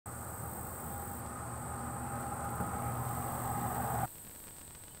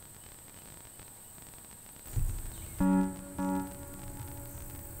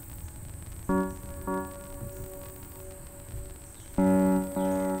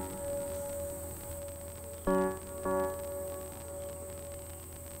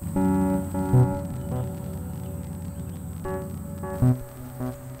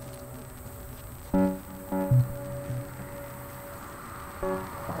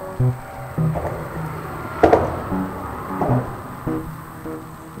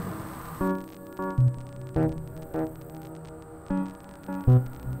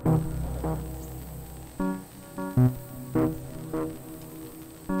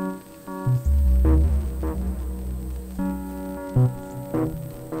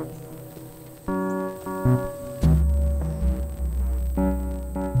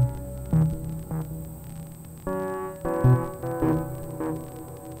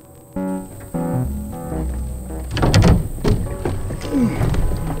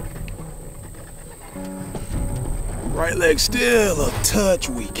Right leg still a touch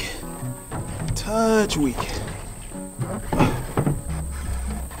weak. Touch weak.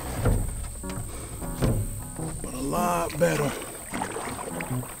 But a lot better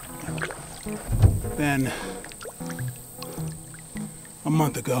than a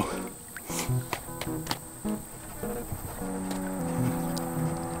month ago.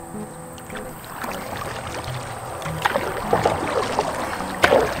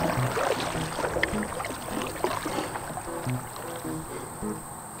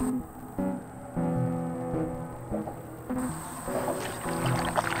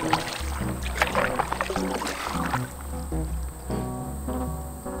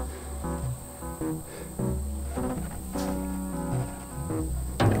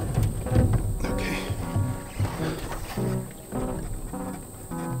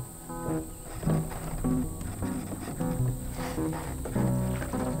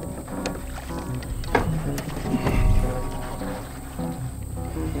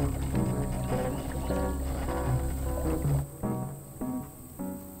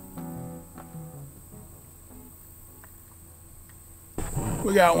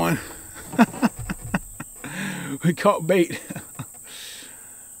 We got one. We caught bait.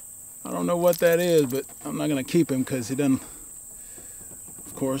 I don't know what that is, but I'm not gonna keep him because he doesn't,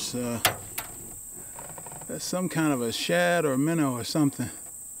 of course, that's some kind of a shad or a minnow or something.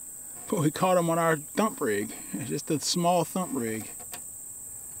 But we caught him on our thump rig, just a small thump rig.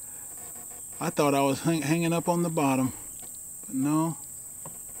 I thought I was hanging up on the bottom, but no.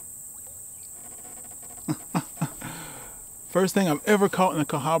 First thing I've ever caught in the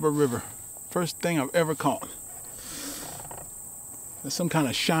Cahaba River. First thing I've ever caught. There's some kind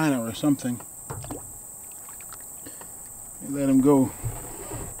of shiner or something. You let him go.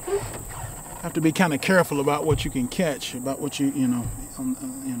 Have to be kind of careful about what you can catch, about what you know,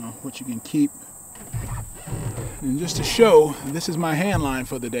 what you can keep. And just to show, this is my hand line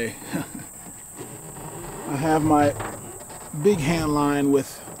for the day. I have my big hand line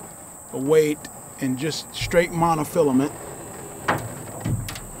with a weight and just straight monofilament.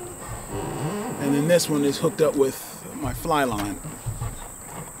 And then this one is hooked up with my fly line.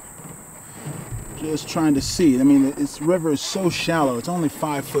 Just trying to see. I mean, this river is so shallow. It's only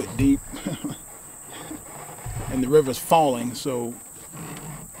 5 foot deep. And the river's falling, so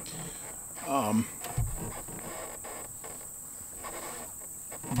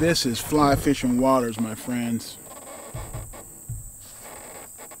this is fly fishing waters, my friends.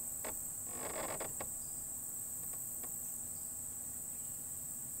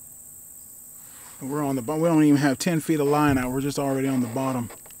 We're on the bottom. We don't even have 10 feet of line out. We're just already on the bottom.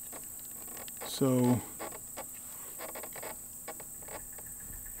 So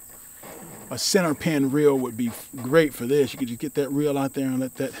a center pin reel would be great for this. You could just get that reel out there and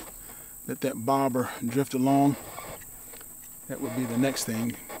let that bobber drift along. That would be the next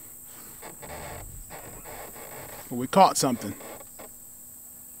thing. But we caught something.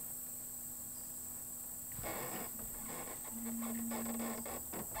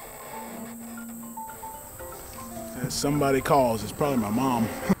 As somebody calls, it's probably my mom.